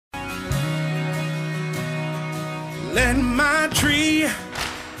Let my tree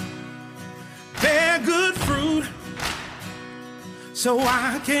bear good fruit so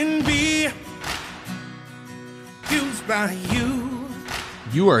I can be used by you.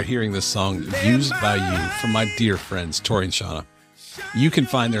 You are hearing the song Used by You from my dear friends, Tori and Shauna. You can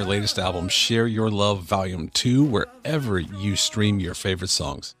find their latest album, Share Your Love Volume 2, wherever you stream your favorite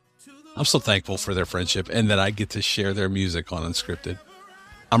songs. I'm so thankful for their friendship and that I get to share their music on Unscripted.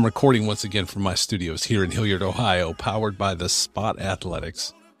 I'm recording once again from my studios here in Hilliard, Ohio, powered by the Spot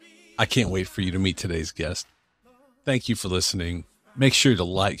Athletics. I can't wait for you to meet today's guest. Thank you for listening. Make sure to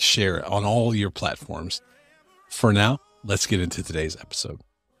like, share on all your platforms. For now, let's get into today's episode.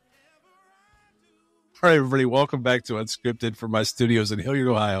 All right, everybody, welcome back to Unscripted from my studios in Hilliard,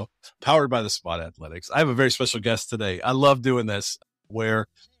 Ohio, powered by the Spot Athletics. I have a very special guest today. I love doing this, where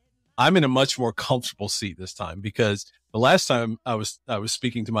I'm in a much more comfortable seat this time, because the last time I was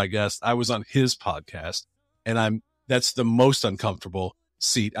speaking to my guest, I was on his podcast, and that's the most uncomfortable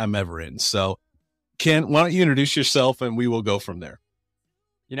seat I'm ever in. So, Ken, why don't you introduce yourself, and we will go from there.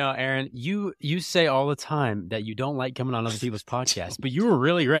 You know, Aaron, you say all the time that you don't like coming on other people's podcasts, but you were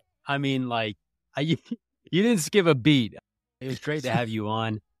really great. I mean, like, you didn't skip a beat. It was great to have you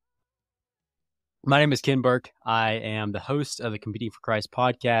on. My name is Ken Burke. I am the host of the Competing for Christ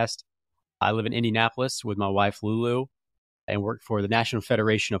podcast. I live in Indianapolis with my wife, Lulu, and work for the National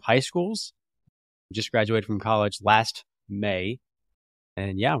Federation of High Schools. Just graduated from college last May.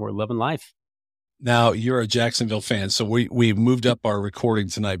 And yeah, we're living life. Now, you're a Jacksonville fan, so we moved up our recording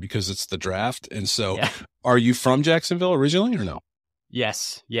tonight because it's the draft. And so Are you from Jacksonville originally or no?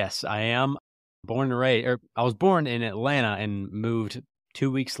 Yes, I am. Born and raised, I was born in Atlanta and moved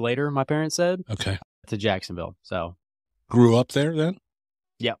 2 weeks later, my parents said, to Jacksonville. So grew up there then?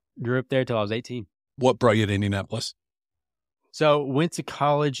 Yep. Grew up there till I was 18. What brought you to Indianapolis? So went to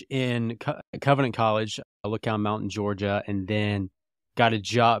college in Covenant College, Lookout Mountain, Georgia, and then got a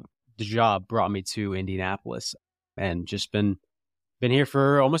job. The job brought me to Indianapolis, and just been here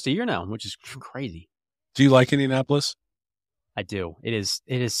for almost a year now, which is crazy. Do you like Indianapolis? I do. It is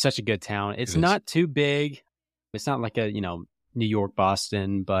such a good town. It's not too big. It's not like a, New York,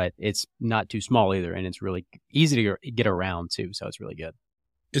 Boston, but it's not too small either. And it's really easy to get around too. So it's really good.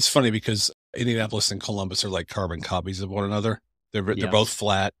 It's funny because Indianapolis and Columbus are like carbon copies of one another. They're both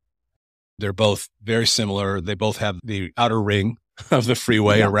flat. They're both very similar. They both have the outer ring of the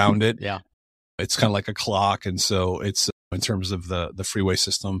freeway around it. Yeah. It's kind of like a clock. And so it's, in terms of the freeway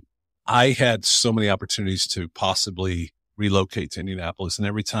system, I had so many opportunities to possibly relocate to Indianapolis. And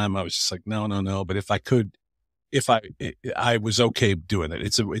every time I was just like, no. But if I could, I was okay doing it.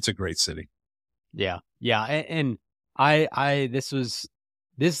 It's a great city. Yeah. Yeah. And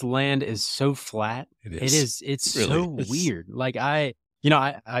this land is so flat. It is. It's really so weird. Like I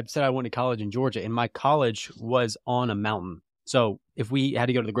said I went to college in Georgia, and my college was on a mountain. So if we had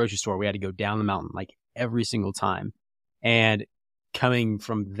to go to the grocery store, we had to go down the mountain like every single time. And coming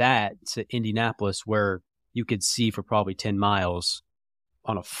from that to Indianapolis, where you could see for probably 10 miles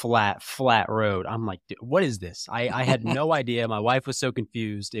on a flat road, I'm like, dude, what is this? I had no idea. My wife was so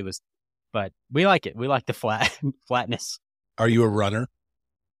confused. But we like it. We like the flatness. Are you a runner?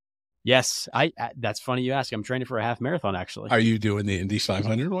 Yes. That's funny you ask. I'm training for a half marathon, actually. Are you doing the Indy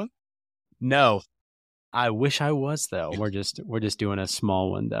 500 one? No. I wish I was, though. We're just doing a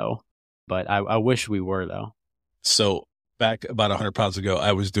small one, though. But I wish we were, though. So back about 100 pounds ago,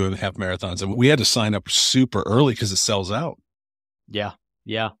 I was doing half marathons, and we had to sign up super early because it sells out. Yeah.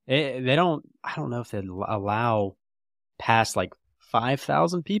 I don't know if they allow past like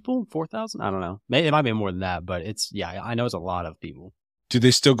 5,000 people, 4,000. I don't know. Maybe it might be more than that, but I know it's a lot of people. Do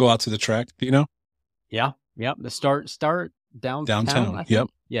they still go out to the track? Do you know? Yeah. The start downtown. Yep.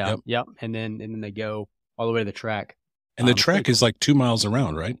 Yep. And then they go all the way to the track. And the track is like 2 miles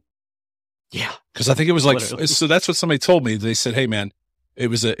around, right? Yeah. Because I think it was like, literally. So that's what somebody told me. They said, hey man, it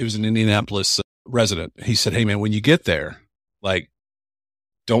was an Indianapolis resident. He said, hey man, when you get there, like,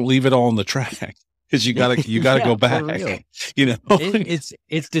 don't leave it all on the track, because you gotta go back.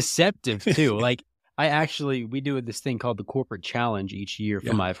 It's deceptive too. Like we do this thing called the corporate challenge each year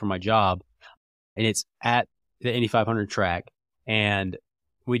for my job, and it's at the Indy 500 track. And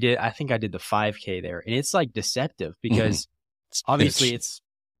I think I did the 5K there, and it's like deceptive because obviously it's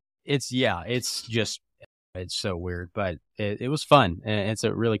so weird, but it was fun, and it's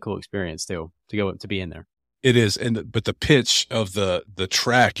a really cool experience too to be in there. It is, but the pitch of the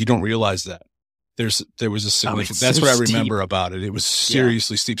track, you don't realize that there was a significant. That's so what I remember steep about it. It was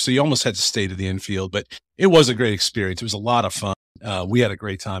seriously steep, so you almost had to stay to the infield. But it was a great experience. It was a lot of fun. We had a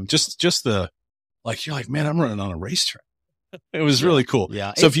great time. Just the, like, you're like, man, I'm running on a racetrack. It was really cool.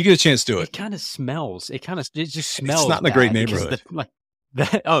 Yeah. So if you get a chance, do it. It kind of smells. It just smells. It's not in a great bad because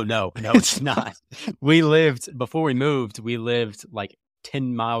neighborhood. Oh no, it's not. Before we moved, we lived like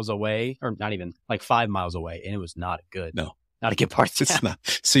 10 miles away, or not even, like 5 miles away, and it was not good. No. Not a good part of town. It's not.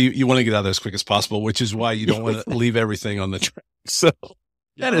 So you want to get out of there as quick as possible, which is why you don't want to leave everything on the track. So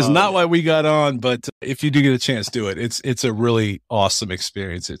that is not why we got on, but if you do get a chance, do it. It's a really awesome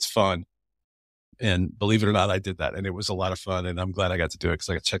experience. It's fun. And believe it or not, I did that, and it was a lot of fun, and I'm glad I got to do it because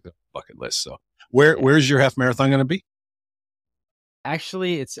I got to check the bucket list. So where's your half marathon going to be?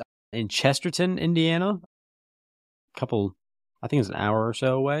 Actually, it's in Chesterton, Indiana. I think it's an hour or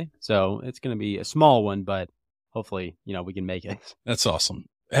so away. So it's going to be a small one, but hopefully, we can make it. That's awesome.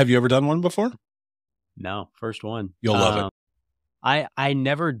 Have you ever done one before? No, first one. You'll love it. I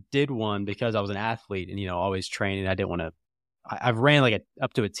never did one because I was an athlete and, always training. I didn't want to. I've ran like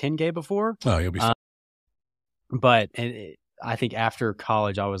up to a 10K before. Oh, you'll be fine. But I think after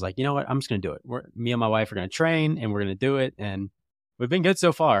college, I was like, you know what? I'm just going to do it. Me and my wife are going to train and we're going to do it. And we've been good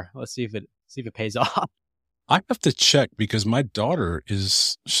so far. Let's see if it pays off. I have to check because my daughter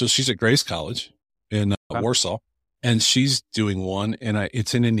she's at Grace College in Warsaw, and she's doing one, and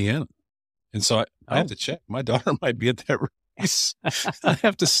it's in Indiana. And so I have to check. My daughter might be at that race. I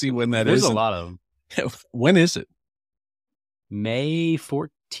have to see when that is. There's a lot of them. When is it? May 14th.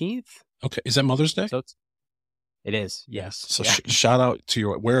 Okay. Is that Mother's Day? So it is. Yes. So shout out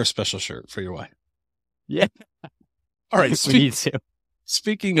to wear a special shirt for your wife. Yeah. All right. We need to.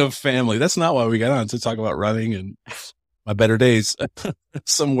 Speaking of family, that's not why we got on, to talk about running and my better days.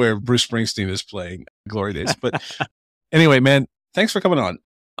 Somewhere Bruce Springsteen is playing Glory Days. But anyway, man, thanks for coming on.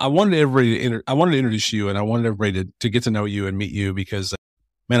 I wanted to introduce you, and I wanted everybody to get to know you and meet you because,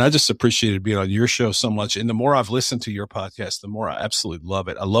 man, I just appreciated being on your show so much. And the more I've listened to your podcast, the more I absolutely love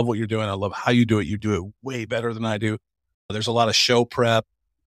it. I love what you're doing. I love how you do it. You do it way better than I do. There's a lot of show prep.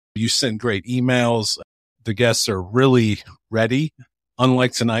 You send great emails. The guests are really ready.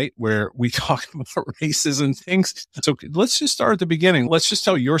 Unlike tonight where we talk about races and things. So let's just start at the beginning. Let's just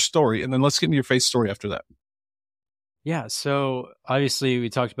tell your story, and then let's get into your faith story after that. Yeah. So obviously we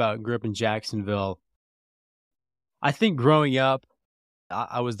talked about grew up in Jacksonville. I think growing up,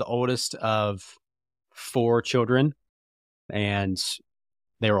 I was the oldest of 4 children, and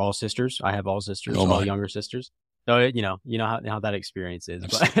they were all sisters. I have all sisters, all younger sisters. So, you know how that experience is.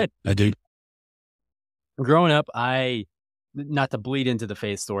 But I do. Growing up, not to bleed into the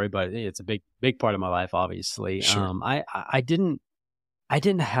faith story, but it's a big part of my life, obviously. Sure. I didn't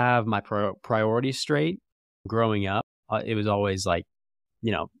have my priorities straight growing up. It was always like,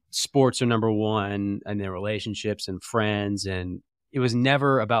 sports are number one, and then relationships and friends. And it was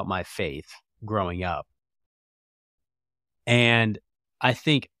never about my faith growing up. And I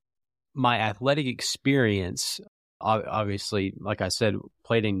think my athletic experience, obviously, like I said,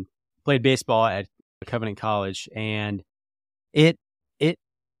 played baseball at Covenant College, and it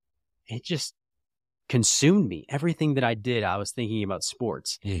just consumed me. Everything that I did, I was thinking about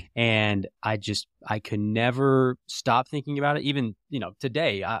sports. And I could never stop thinking about it. Even,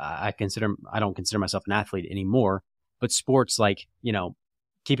 today I don't consider myself an athlete anymore, but sports, like,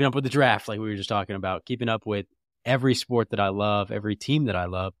 keeping up with the draft, like we were just talking about, keeping up with every sport that I love, every team that I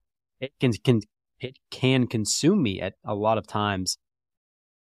love, it can consume me at a lot of times.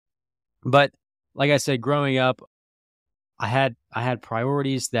 But like I said, growing up, I had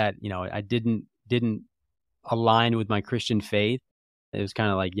priorities that, I didn't align with my Christian faith. It was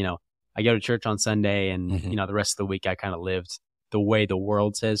kind of like, I go to church on Sunday and, the rest of the week I kind of lived the way the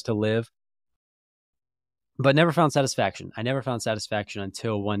world says to live, but never found satisfaction. I never found satisfaction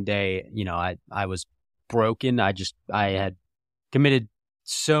until one day, I was broken. I had committed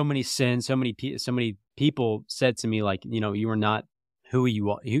so many sins. So many people said to me, like, you are not who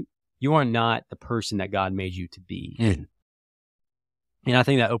you are. You are not the person that God made you to be. And I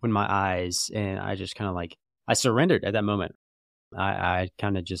think that opened my eyes, and I just kind of I surrendered at that moment. I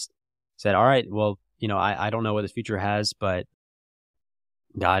kind of just said, all right, well, I don't know what the future has, but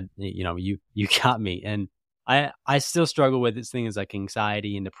God, you got me. And I still struggle with these things like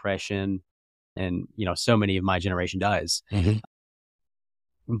anxiety and depression, and, so many of my generation does.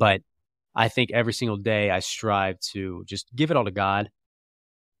 But I think every single day I strive to just give it all to God.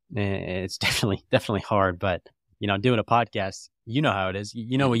 And it's definitely hard, but doing a podcast, how it is.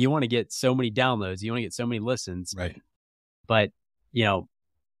 You want to get so many downloads, you want to get so many listens, right? But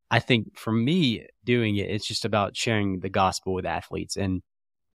I think for me doing it, it's just about sharing the gospel with athletes. And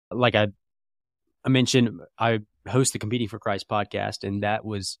like I mentioned, I host the Competing for Christ podcast, and that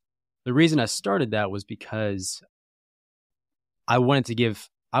was the reason I started. That was because I wanted to give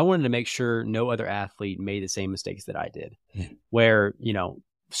I wanted to make sure no other athlete made the same mistakes that I did, Mm. where,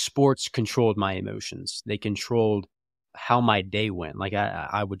 sports controlled my emotions. They controlled how my day went. Like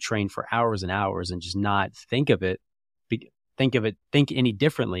I would train for hours and hours and just not think any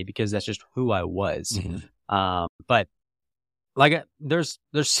differently because that's just who I was. Mhm. But like, there's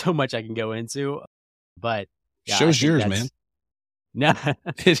so much I can go into, but yeah, I Show's think yours, man. No,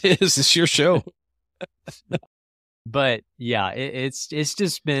 It is. It's your show. but yeah,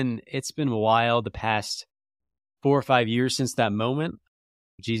 it's been wild the past 4 or 5 years since that moment.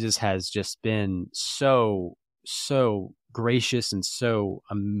 Jesus has just been so gracious and so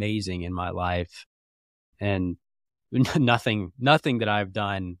amazing in my life, and nothing that I've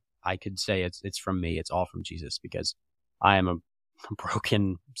done I could say it's from me. It's all from Jesus, because I am a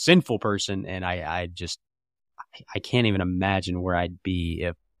broken, sinful person, and I can't even imagine where I'd be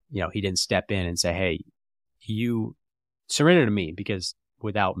if he didn't step in and say, "Hey, you surrender to me, because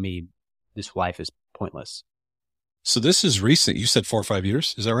without me, this life is pointless." So this is recent. You said 4 or 5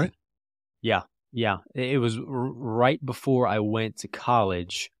 years. Is that right? Yeah. It was right before I went to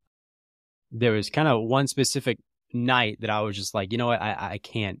college. There was kind of one specific night that I was just like, you know what, I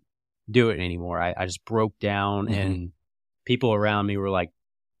can't do it anymore. I just broke down, Mhm. and people around me were like,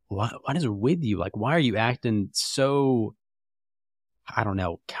 what is with you? Like, why are you acting so, I don't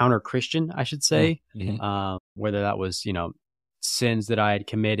know, counter-Christian, I should say? Mhm. Whether that was, sins that I had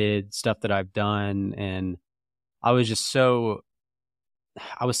committed, stuff that I've done. And I was so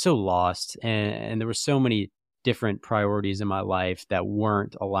lost, and there were so many different priorities in my life that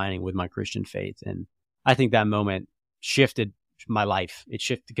weren't aligning with my Christian faith. And I think that moment shifted my life. It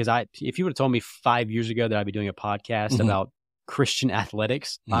shifted because if you would have told me 5 years ago that I'd be doing a podcast Mhm. about Christian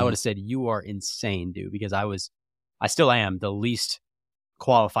athletics, I Mhm. would have said, you are insane, dude, because I still am the least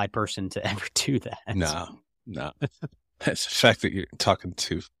qualified person to ever do that. No. That's the fact that you're talking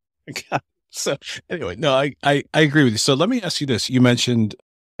to. God. So anyway, no, I agree with you. So let me ask you this. You mentioned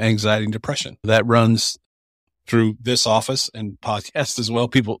anxiety and depression. That runs through this office and podcast as well.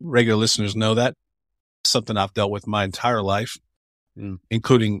 Regular listeners know that. Something I've dealt with my entire life,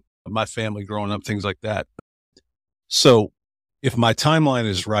 including my family growing up, things like that. So if my timeline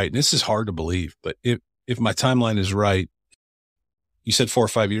is right, and this is hard to believe, but if my timeline is right, you said 4 or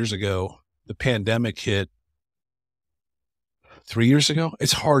 5 years ago, the pandemic hit 3 years ago.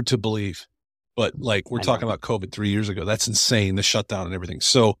 It's hard to believe, but like we're I talking know. about COVID 3 years ago. That's insane. The shutdown and everything.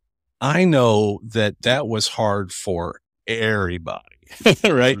 So I know that was hard for everybody,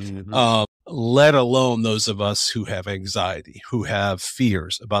 right? Mhm. Let alone those of us who have anxiety, who have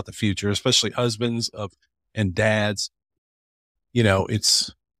fears about the future, especially husbands and dads.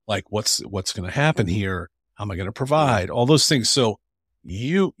 It's like, what's going to happen here? How am I going to provide? All those things. So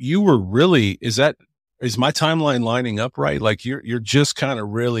you were really, is my timeline lining up right? Like you're just kind of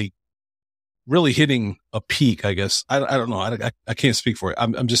really, really hitting a peak, I guess. I don't know. I can't speak for it.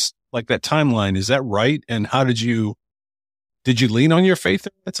 I'm just like, that timeline. Is that right? And how did you lean on your faith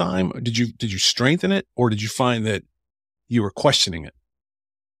at the time? Did you strengthen it, or did you find that you were questioning it?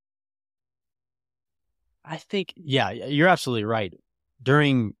 I think, yeah, you're absolutely right.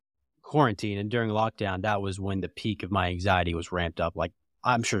 During quarantine and during lockdown, that was when the peak of my anxiety was ramped up. Like,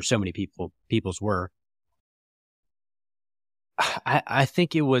 I'm sure so many people's were. I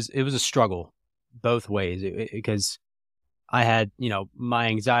think it was a struggle both ways, because I had, my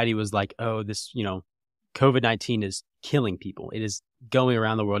anxiety was like, oh, this, COVID-19 is killing people. It is going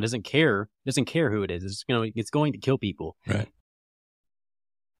around the world. It doesn't care who it is. It's going to kill people. Right.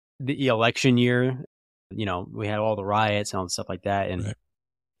 The election year, we had all the riots and all the stuff like that. And Right.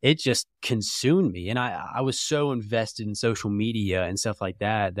 it just consumed me. And I was so invested in social media and stuff like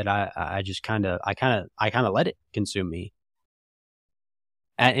that, that I just kind of let it consume me.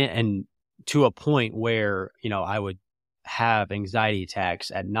 And to a point where, I would have anxiety attacks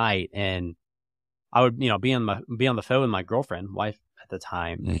at night, and I would, be on the phone with my wife at the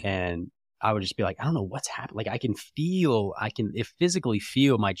time. And I would just be like, I don't know what's happening. Like, I can physically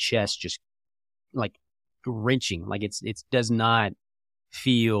feel my chest just like wrenching. Like it does not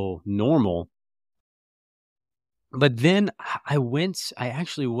feel normal. But then I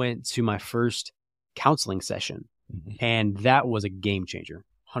actually went to my first counseling session, and that was a game changer,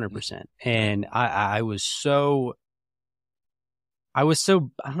 100%. And I was so, I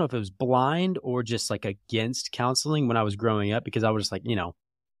don't know if it was blind or just like against counseling when I was growing up, because I was just like,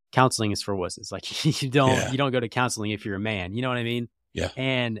 counseling is for wusses. Like, you don't go to counseling if you're a man. You know what I mean? Yeah.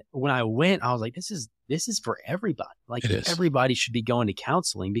 And when I went, I was like, this is for everybody. Like, everybody should be going to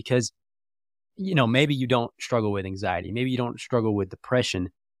counseling, because, maybe you don't struggle with anxiety. Maybe you don't struggle with depression.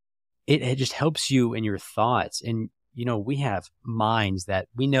 It just helps you in your thoughts. And we have minds that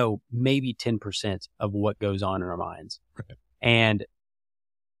we know maybe 10% of what goes on in our minds. Right. And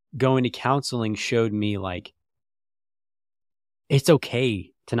going to counseling showed me like, it's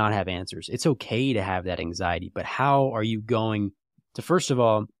okay to not have answers. It's okay to have that anxiety, but how are you going to, first of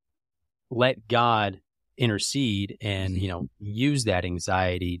all, let God intercede and, use that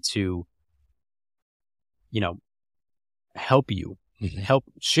anxiety to, help you, help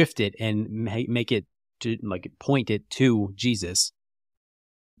shift it and make it to like point it to Jesus.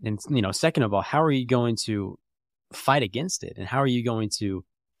 And, second of all, how are you going to fight against it? And how are you going to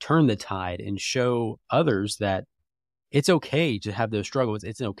turn the tide and show others that it's okay to have those struggles.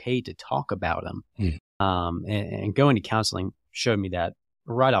 It's okay to talk about them. And going to counseling showed me that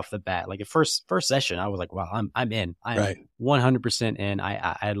right off the bat. Like at first session, I was like, wow, I'm in. I'm 100% in.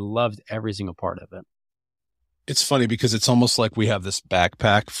 I loved every single part of it. It's funny because it's almost like we have this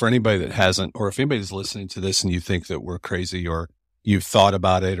backpack for anybody that hasn't, or if anybody's listening to this and you think that we're crazy or you've thought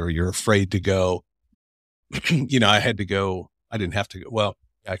about it or you're afraid to go, I had to go. I didn't have to go. Well,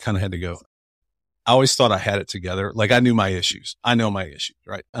 I kind of had to go. I always thought I had it together. Like I knew my issues. I know my issues.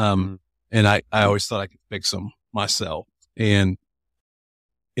 Right. And I always thought I could fix them myself. And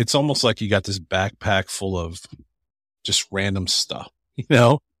it's almost like you got this backpack full of just random stuff,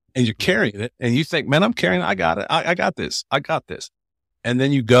 and you're carrying it and you think, man, I'm carrying it. I got it. I got this. I got this. And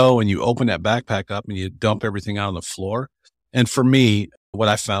then you go and you open that backpack up and you dump everything out on the floor. And for me, what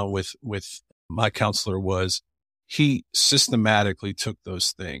I found with my counselor was he systematically took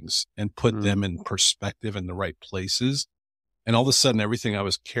those things and put them in perspective in the right places. And all of a sudden, everything I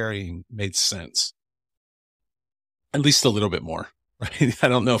was carrying made sense. At least a little bit more, right? I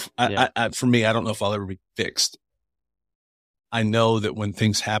don't know if for me, I don't know if I'll ever be fixed. I know that when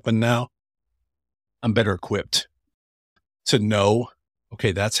things happen now, I'm better equipped to know,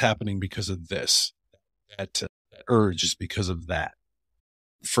 okay, that's happening because of this. That urge is because of that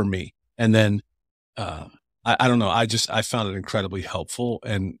for me. And then, I don't know. I found it incredibly helpful.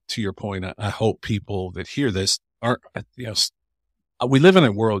 And to your point, I hope people that hear this aren't, we live in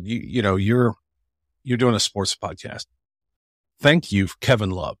a world, you're doing a sports podcast. Thank you,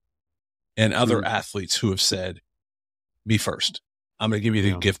 Kevin Love and other athletes who have said, me first. I'm going to give you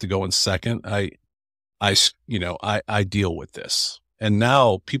the gift to go in second. I deal with this. And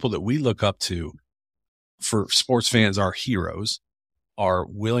now people that we look up to for sports fans, our heroes are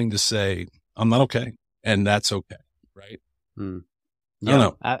willing to say, I'm not okay. And that's okay. Right. Yeah, I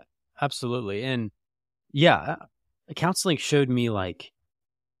don't know. Absolutely. And counseling showed me like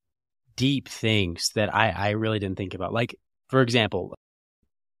deep things that I really didn't think about. Like, for example,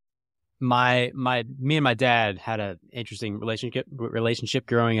 me and my dad had an interesting relationship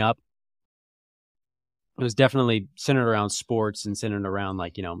growing up. It was definitely centered around sports and centered around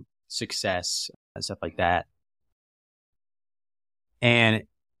like, success and stuff like that. And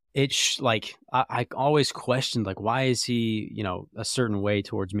it's like, I always questioned, like, why is he, a certain way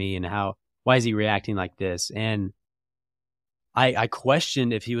towards me and why is he reacting like this? And I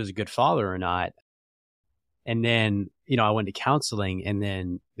questioned if he was a good father or not. And then, I went to counseling and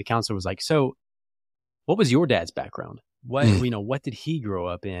then the counselor was like, so what was your dad's background? What, what did he grow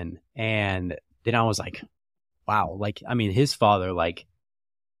up in? And then I was like, wow, like, I mean, his father, like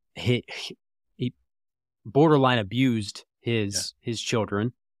he borderline abused his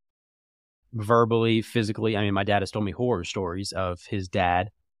children verbally, physically. I mean, my dad has told me horror stories of his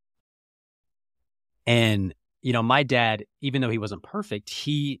dad. And, my dad, even though he wasn't perfect,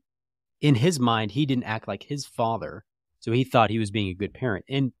 in his mind, he didn't act like his father. So he thought he was being a good parent.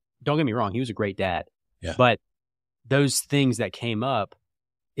 And don't get me wrong, he was a great dad. Yeah. But those things that came up,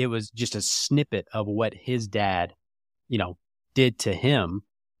 it was just a snippet of what his dad, did to him.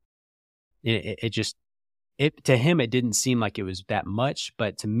 To him, it didn't seem like it was that much.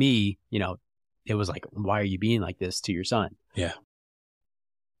 But to me, it was like, why are you being like this to your son? Yeah.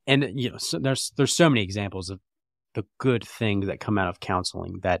 And, so there's so many examples of the good things that come out of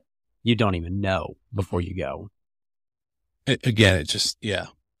counseling that you don't even know before you go. Again, it just,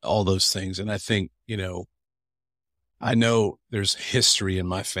 all those things. And I think, I know there's history in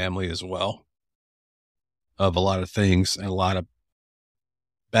my family as well of a lot of things and a lot of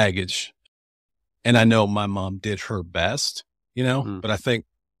baggage. And I know my mom did her best, but I think,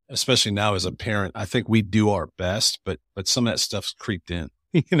 especially now as a parent, I think we do our best, but some of that stuff's creeped in,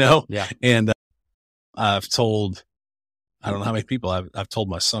 Yeah. And I've told, I don't know how many people I've told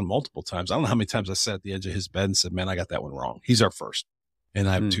my son multiple times. I don't know how many times I sat at the edge of his bed and said, man, I got that one wrong. He's our first. And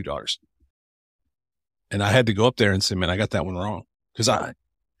I have 2 daughters. And I had to go up there and say, man, I got that one wrong. Cause what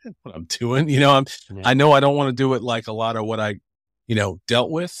I'm doing, I know I don't want to do it like a lot of what I,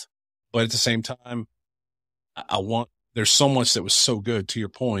 dealt with, but at the same time, there's so much that was so good, to your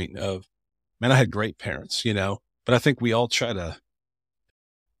point of, man, I had great parents, but I think we all try to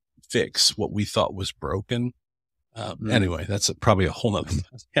fix what we thought was broken. Anyway, that's probably a whole nother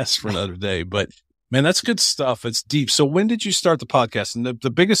podcast for another day, but man, that's good stuff. It's deep. So when did you start the podcast? And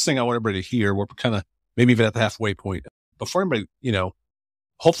the biggest thing I want everybody to hear, we're kind of maybe even at the halfway point, before anybody,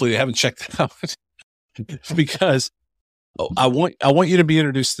 hopefully they haven't checked it out because I want you to be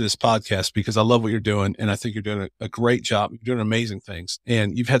introduced to this podcast because I love what you're doing. And I think you're doing a great job. You're doing amazing things.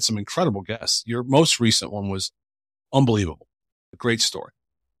 And you've had some incredible guests. Your most recent one was unbelievable. A great story.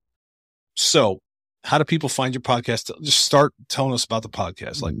 So how do people find your podcast? Just start telling us about the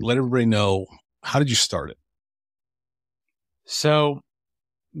podcast. Like, let everybody know, how did you start it? So,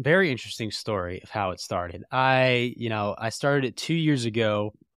 very interesting story of how it started. I started it 2 years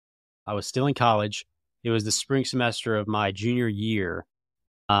ago. I was still in college. It was the spring semester of my junior year.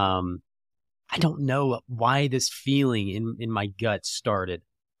 I don't know why this feeling in my gut started,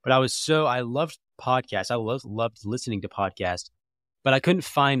 but I loved podcasts. I loved listening to podcasts, but I couldn't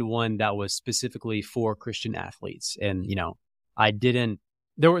find one that was specifically for Christian athletes. And,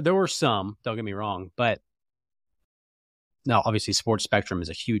 there were some, don't get me wrong, but no, obviously Sports Spectrum is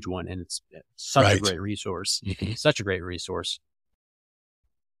a huge one, and it's such a great resource. Such a great resource.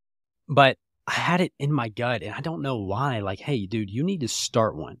 But I had it in my gut, and I don't know why. Like, hey, dude, you need to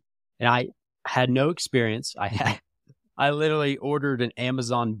start one. And I had no experience. I literally ordered an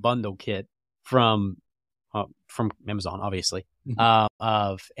Amazon bundle kit from Amazon, obviously,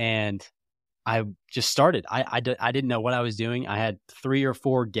 and I just started. I didn't know what I was doing. I had 3 or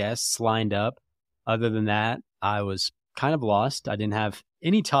 4 guests lined up. Other than that, I was kind of lost. I didn't have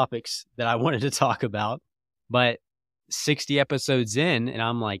any topics that I wanted to talk about, but 60 episodes in, and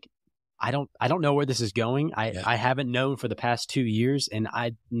I'm like, I don't know where this is going. I haven't known for the past 2 years, and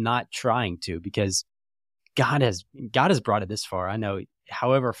I'm not trying to, because God has brought it this far. I know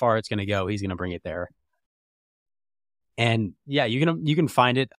however far it's going to go, He's going to bring it there. And yeah, you can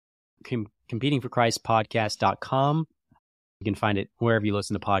find it competingforchristpodcast.com. You can find it wherever you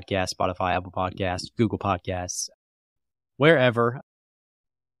listen to podcasts, Spotify, Apple Podcasts, Google Podcasts, wherever.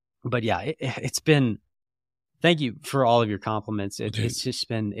 But yeah, it's been, thank you for all of your compliments. It's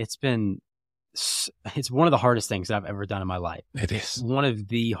one of the hardest things that I've ever done in my life. It is one of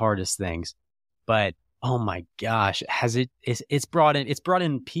the hardest things, but oh my gosh, it's brought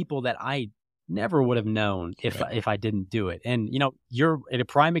in people that I never would have known if I didn't do it. And you're a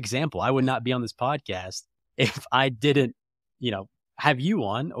prime example. I would not be on this podcast if I didn't, have you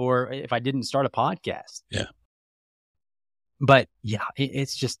on, or if I didn't start a podcast. Yeah. But yeah,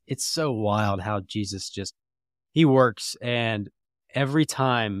 it's so wild how Jesus He works. And every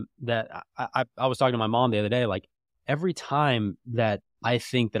time that I was talking to my mom the other day, like every time that I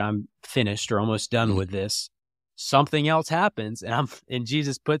think that I'm finished or almost done with this, something else happens, and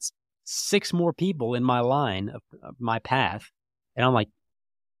Jesus puts 6 more people in my line of my path. And I'm like,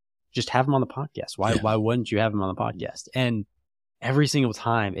 just have them on the podcast. Why wouldn't you have them on the podcast? And every single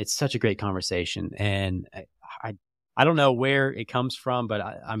time, it's such a great conversation. And I don't know where it comes from, but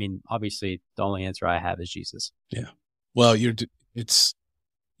I mean, obviously the only answer I have is Jesus. Yeah. Well, you're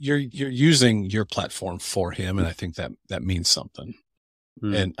using your platform for Him. And I think that means something.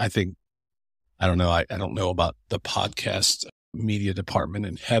 And I think, I don't know. I don't know about the podcast media department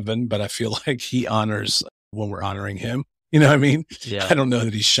in heaven, but I feel like He honors when we're honoring Him. You know what I mean? Yeah. I don't know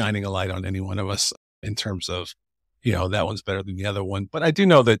that He's shining a light on any one of us in terms of, that one's better than the other one. But I do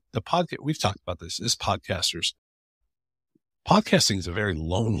know that the podcast, we've talked about this, as podcasters, podcasting is very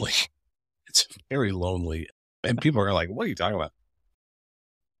lonely. It's very lonely. And people are like, what are you talking about?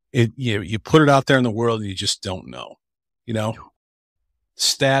 You put it out there in the world and you just don't know,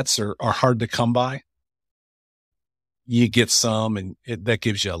 stats are hard to come by. You get some, and that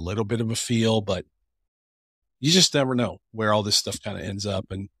gives you a little bit of a feel, but you just never know where all this stuff kind of ends up.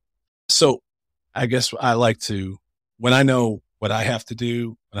 And so I guess I like to, when I know what I have to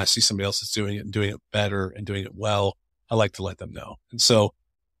do, when I see somebody else is doing it and doing it better and doing it well, I like to let them know. And so,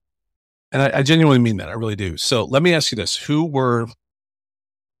 and I genuinely mean that. I really do. So let me ask you this. For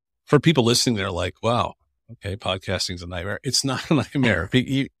people listening, they're like, wow, okay, podcasting's a nightmare. It's not a nightmare.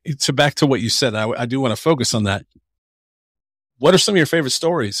 So back to what you said, I do want to focus on that. What are some of your favorite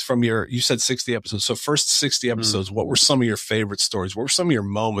stories from you said 60 episodes. So first 60 episodes, what were some of your favorite stories? What were some of your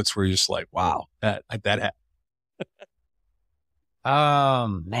moments where you're just like, wow, that happened?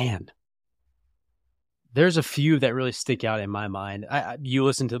 Man, there's a few that really stick out in my mind. You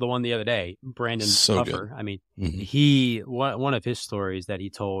listened to the one the other day, Brandon Puffer. Good. I mean, one of his stories that he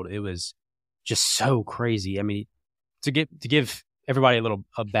told, it was just so crazy. I mean, to give everybody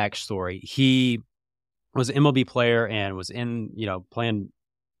a backstory, he was an MLB player and was playing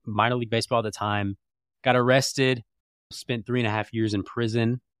minor league baseball at the time, got arrested, spent 3.5 years in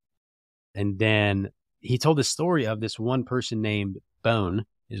prison. And then he told the story of this one person named Bone.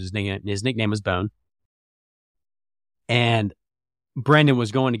 His nickname was Bone. And Brandon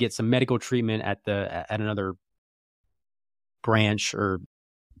was going to get some medical treatment at another branch or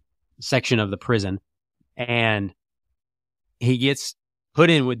section of the prison. And he gets put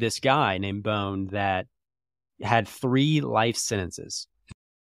in with this guy named Bone that had 3 life sentences.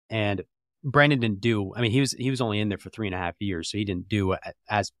 And Brandon didn't do, I mean, he was only in there for 3.5 years, so he didn't do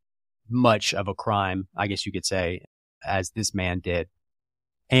as much of a crime, I guess you could say, as this man did.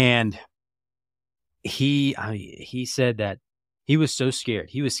 And he said that he was so scared.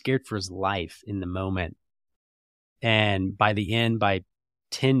 He was scared for his life in the moment. And by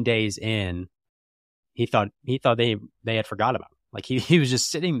 10 days in, he thought they had forgot about him. Like he was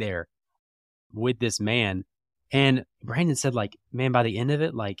just sitting there with this man. And Brandon said, like, man, by the end of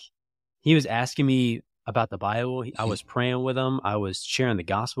it, like, he was asking me about the Bible. I was praying with him. I was sharing the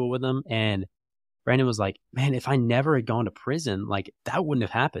gospel with him. And Brandon was like, man, if I never had gone to prison, like, that wouldn't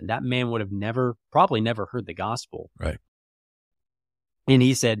have happened. That man would have probably never heard the gospel. Right. And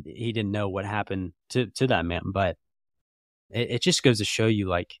he said he didn't know what happened to that man. But it just goes to show you,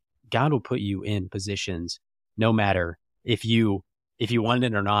 like, God will put you in positions no matter if you want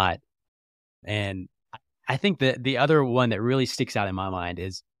it or not. And I think that the other one that really sticks out in my mind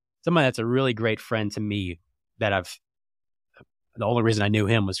is someone that's a really great friend to me that the only reason I knew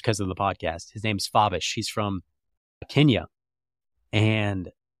him was because of the podcast. His name's Fabish. He's from Kenya. And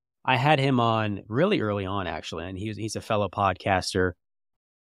I had him on really early on, actually. And he's a fellow podcaster.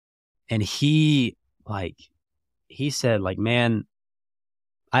 And he said, like, man,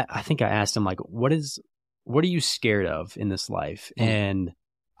 I think I asked him, like, what are you scared of in this life? And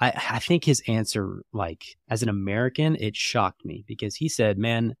I think his answer, like, as an American, it shocked me because he said,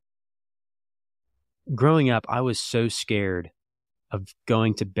 man, growing up, I was so scared of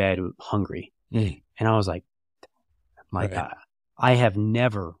going to bed hungry. And I was like, my God, I have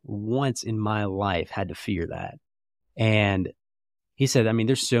never once in my life had to fear that. And he said, I mean,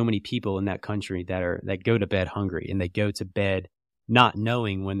 there's so many people in that country that go to bed hungry, and they go to bed not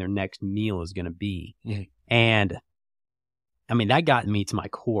knowing when their next meal is going to be. And I mean, that got me to my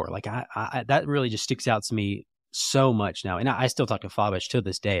core. Like, I that really just sticks out to me so much now. And I still talk to Fabish to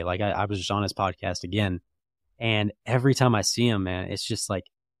this day. Like, I was just on his podcast again. And every time I see him, man, it's just like,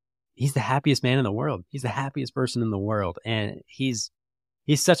 he's the happiest man in the world. He's the happiest person in the world. And he's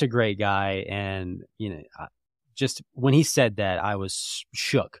such a great guy. And, you know, just when he said that, I was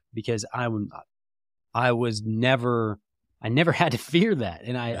shook because I never had to fear that.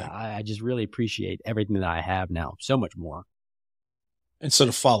 And I just really appreciate everything that I have now so much more. And so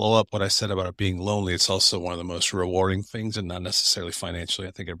to follow up what I said about it being lonely, it's also one of the most rewarding things, and not necessarily financially.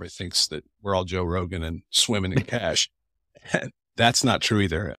 I think everybody thinks that we're all Joe Rogan and swimming in cash. That's not true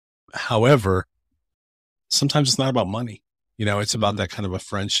either. However, sometimes it's not about money. You know, it's about that kind of a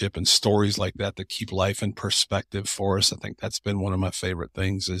friendship and stories like that keep life in perspective for us. I think that's been one of my favorite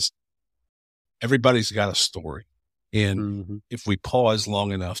things is everybody's got a story. And if we pause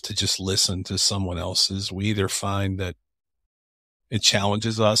long enough to just listen to someone else's, we either find that it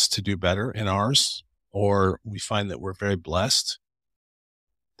challenges us to do better in ours, or we find that we're very blessed.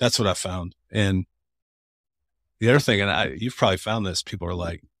 That's what I found. And the other thing, and you've probably found this, people are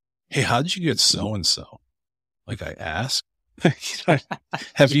like, hey, how did you get so-and-so? Like, I ask,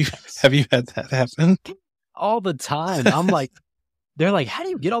 have you had that happen? All the time. I'm like, they're like, how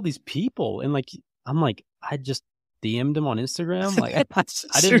do you get all these people? And like, I'm like, I just DM'd them on Instagram. Like, I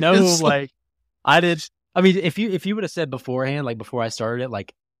didn't know, like, I mean, if you would have said beforehand, like before I started it,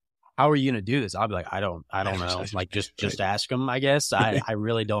 like, how are you going to do this? I'd be like, I don't know. Like, just ask them, I guess. I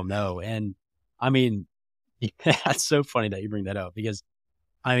really don't know. And I mean, that's so funny that you bring that up because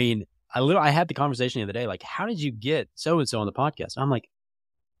I mean, I had the conversation the other day, like, how did you get so-and-so on the podcast? I'm like,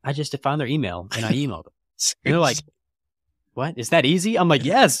 I just found their email and I emailed them. And they're like, what? Is that easy? I'm like,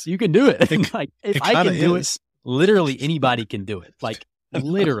 yes, you can do it. Like, if I can do it, literally anybody can do it. Like,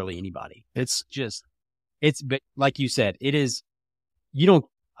 literally anybody. But like you said, it is,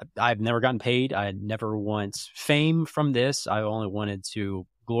 I've never gotten paid. I never want fame from this. I only wanted to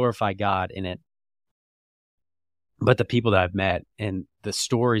glorify God in it. But the people that I've met and the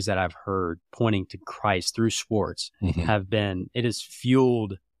stories that I've heard pointing to Christ through sports it has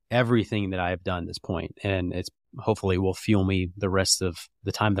fueled everything that I have done at this point. And it's hopefully will fuel me the rest of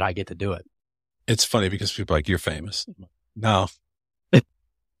the time that I get to do it. It's funny because people are like, you're famous. No,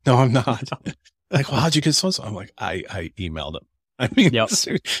 I'm not. Like, well, how'd you get so-and-so? I'm like, I emailed him. I mean, Yep.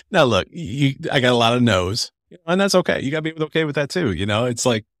 now look, I got a lot of no's, and that's okay. You got to be okay with that too. It's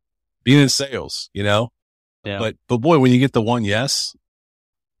like being in sales, Yeah. but boy, when you get the one yes,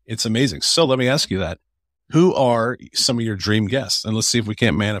 it's amazing. So let me ask you that. Who are some of your dream guests? And let's see if we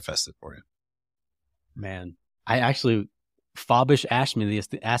can't manifest it for you. Man, I actually, Fabish asked me this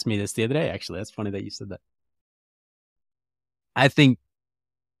the other day. Actually, that's funny that you said that. I think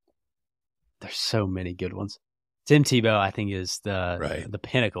there's so many good ones. Tim Tebow, I think, is the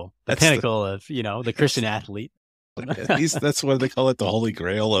pinnacle, pinnacle of the Christian athlete. That's what they call it, the holy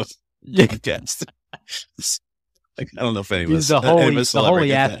grail of guests. I don't know if anyone. He's the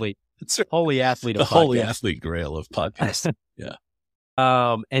holy athlete. Holy athlete of the holy athlete grail of podcasts. Yeah.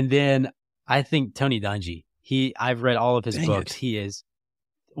 And then I think Tony Dungy. I've read all of his books. He is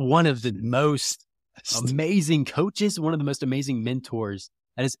one of the most amazing coaches, one of the most amazing mentors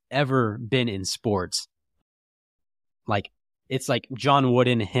that has ever been in sports. Like, it's like John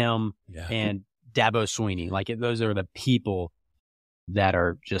Wooden, him, and Dabo Sweeney. Like, those are the people that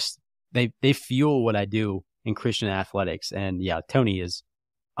are just, they fuel what I do in Christian athletics. And yeah, Tony is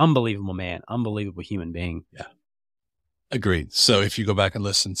unbelievable man, unbelievable human being. Yeah. Agreed. So if you go back and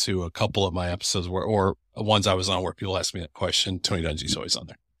listen to a couple of my episodes or ones I was on where people ask me that question, Tony Dungy's always on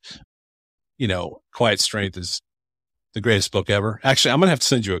there. Quiet Strength is the greatest book ever. Actually, I'm going to have to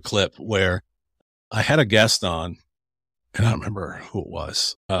send you a clip where I had a guest on, and I don't remember who it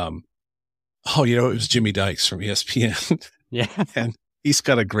was. It was Jimmy Dykes from ESPN. Yeah. And he's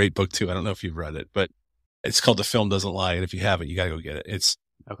got a great book too. I don't know if you've read it, but it's called The Film Doesn't Lie. And if you haven't, you got to go get it.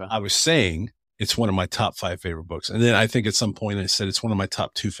 Okay. I was saying it's one of my top 5 favorite books. And then I think at some point I said it's one of my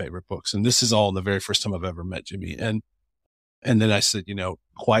top 2 favorite books. And this is all the very first time I've ever met Jimmy. And then I said,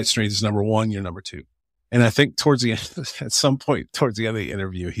 Quiet Strength is number 1, you're number 2. And I think at some point towards the end of the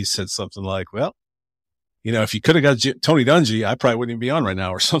interview, he said something like, well, if you could have got Tony Dungy, I probably wouldn't even be on right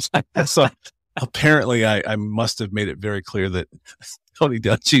now or something like that. So apparently I must have made it very clear that Tony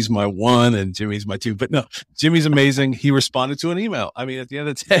Dungy's my 1 and Jimmy's my 2. But no, Jimmy's amazing. He responded to an email. I mean, at the end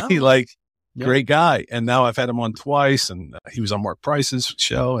of the day, great guy. And now I've had him on twice, and he was on Mark Price's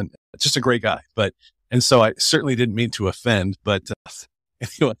show, and just a great guy. And so I certainly didn't mean to offend, but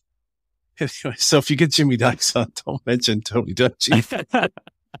anyway, so if you get Jimmy Dykes on, don't mention Tony Dungy.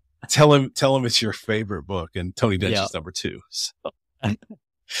 Tell him it's your favorite book, and Tony Dungy's number 2. So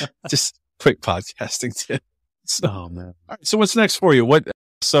just quick podcasting tip. So, oh man. All right, so what's next for you?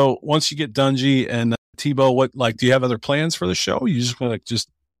 So once you get Dungy and Tebow, do you have other plans for the show? You just want to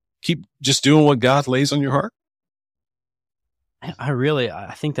keep doing what God lays on your heart?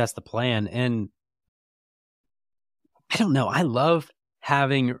 I think that's the plan. And I don't know. I love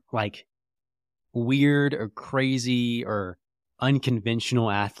having weird or crazy or unconventional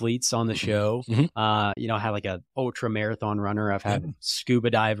athletes on the show. Mm-hmm. I had a ultra marathon runner. I've had scuba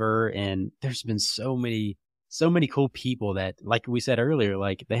diver, and there's been so many cool people that, like we said earlier,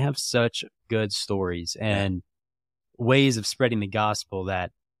 they have such good stories and ways of spreading the gospel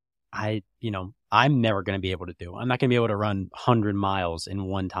that I'm never going to be able to do. I'm not going to be able to run 100 miles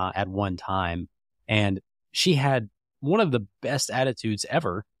at one time. And she had one of the best attitudes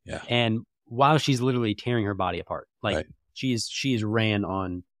ever. Yeah. And while she's literally tearing her body apart, she's ran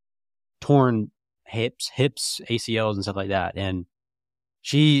on torn hips, ACLs and stuff like that. And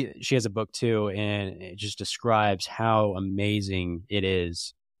she has a book too, and it just describes how amazing it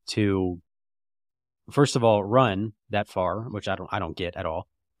is to, first of all, run that far, which I don't get at all.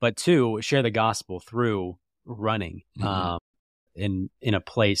 But 2, share the gospel through running, in a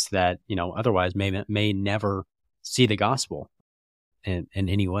place that otherwise may never see the gospel in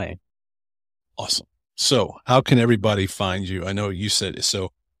any way. Awesome. So, how can everybody find you? I know you said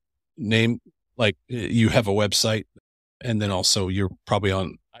so. You have a website, and then also you're probably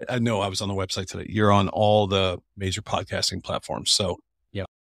on. I know I was on the website today. You're on all the major podcasting platforms. So, yeah.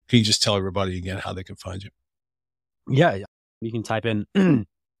 Can you just tell everybody again how they can find you? Yeah, you can type in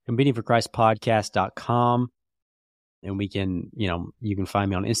competingforchristpodcast.com, and we can, you can find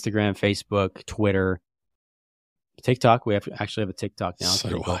me on Instagram, Facebook, Twitter, TikTok. We actually have a TikTok now. So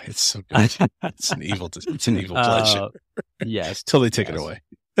do I. It's so good. It's an evil pleasure. Yes. Till they take it away.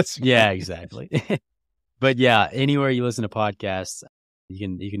 Yeah, exactly. But yeah, anywhere you listen to podcasts, you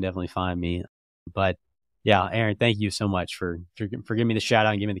can definitely find me. But yeah, Aaron, thank you so much for giving me the shout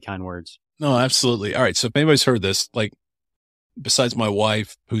out and giving me the kind words. No, absolutely. All right. So if anybody's heard this, besides my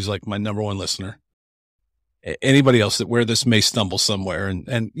wife, who's my number 1 listener, anybody else where this may stumble somewhere,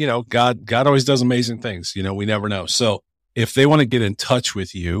 and God always does amazing things. We never know. So if they want to get in touch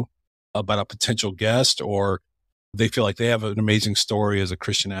with you about a potential guest, or they feel like they have an amazing story as a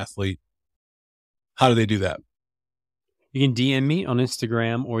Christian athlete, how do they do that? You can DM me on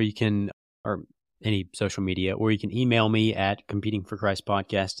Instagram, or any social media, or you can email me at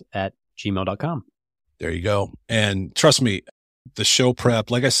competingforchristpodcast@gmail.com. There you go. And trust me, the show prep,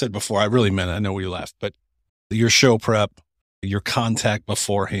 like I said before, I really meant it. I know we laughed, but your show prep, your contact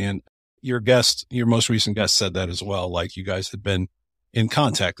beforehand, your most recent guest said that as well. Like, you guys had been in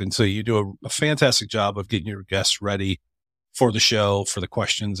contact. And so you do a fantastic job of getting your guests ready for the show, for the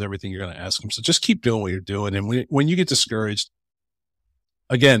questions, everything you're going to ask them. So just keep doing what you're doing. And when you get discouraged,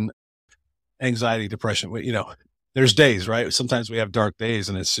 again, anxiety, depression, there's days, right? Sometimes we have dark days,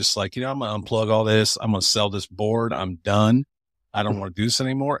 and it's just like, I'm going to unplug all this. I'm going to sell this board. I'm done. I don't want to do this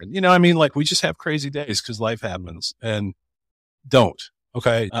anymore. And we just have crazy days because life happens. And don't.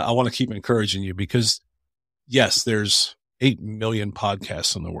 Okay. I want to keep encouraging you because yes, there's 8 million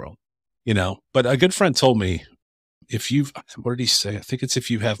podcasts in the world, but a good friend told me, what did he say? I think it's if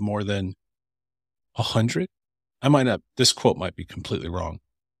you have more than 100, this quote might be completely wrong,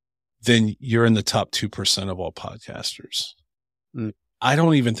 then you're in the top 2% of all podcasters. I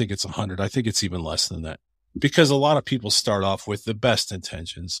don't even think it's 100. I think it's even less than that, because a lot of people start off with the best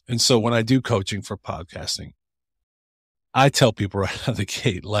intentions. And so when I do coaching for podcasting, I tell people right out of the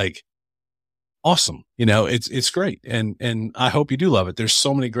gate, like, awesome. It's great. And I hope you do love it. There's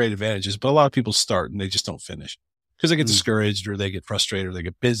so many great advantages, but a lot of people start and they just don't finish because they get discouraged, or they get frustrated, or they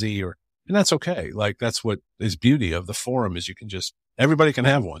get busy, and that's okay. Like, that's what is beauty of the forum, is everybody can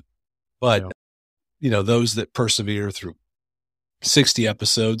have one. But, those that persevere through 60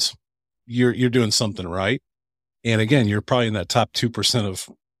 episodes, you're doing something right. And again, you're probably in that top 2% of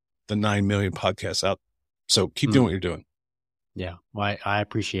the 9 million podcasts out. So keep doing what you're doing. Yeah. Well, I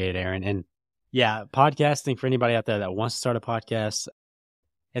appreciate it, Aaron. And yeah, podcasting, for anybody out there that wants to start a podcast,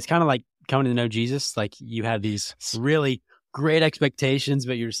 it's kind of like coming to know Jesus. Like, you have these really great expectations,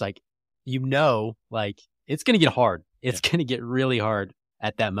 but you're just like, it's going to get hard. It's going to get really hard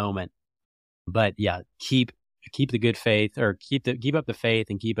at that moment. But yeah, keep the good faith, or keep up the faith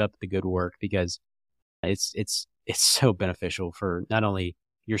and keep up the good work, because it's so beneficial for not only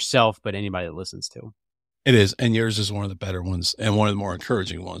yourself, but anybody that listens to. It is. And yours is one of the better ones and one of the more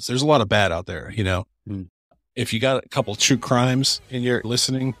encouraging ones. There's a lot of bad out there, If you got a couple true crimes in your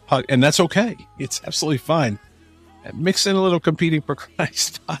listening, and that's okay. It's absolutely fine. Mix in a little Competing for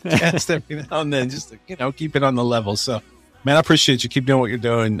Christ podcast every now and then, just to, keep it on the level. So, man, I appreciate you. Keep doing what you're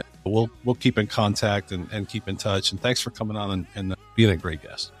doing. We'll keep in contact and keep in touch. And thanks for coming on and being a great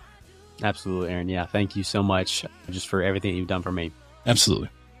guest. Absolutely, Aaron. Yeah, thank you so much just for everything you've done for me. Absolutely.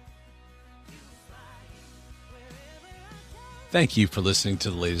 Thank you for listening to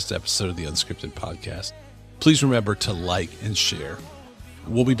the latest episode of the Unscripted Podcast. Please remember to like and share.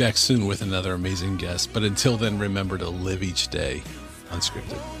 We'll be back soon with another amazing guest, but until then, remember to live each day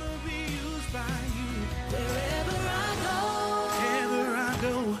unscripted.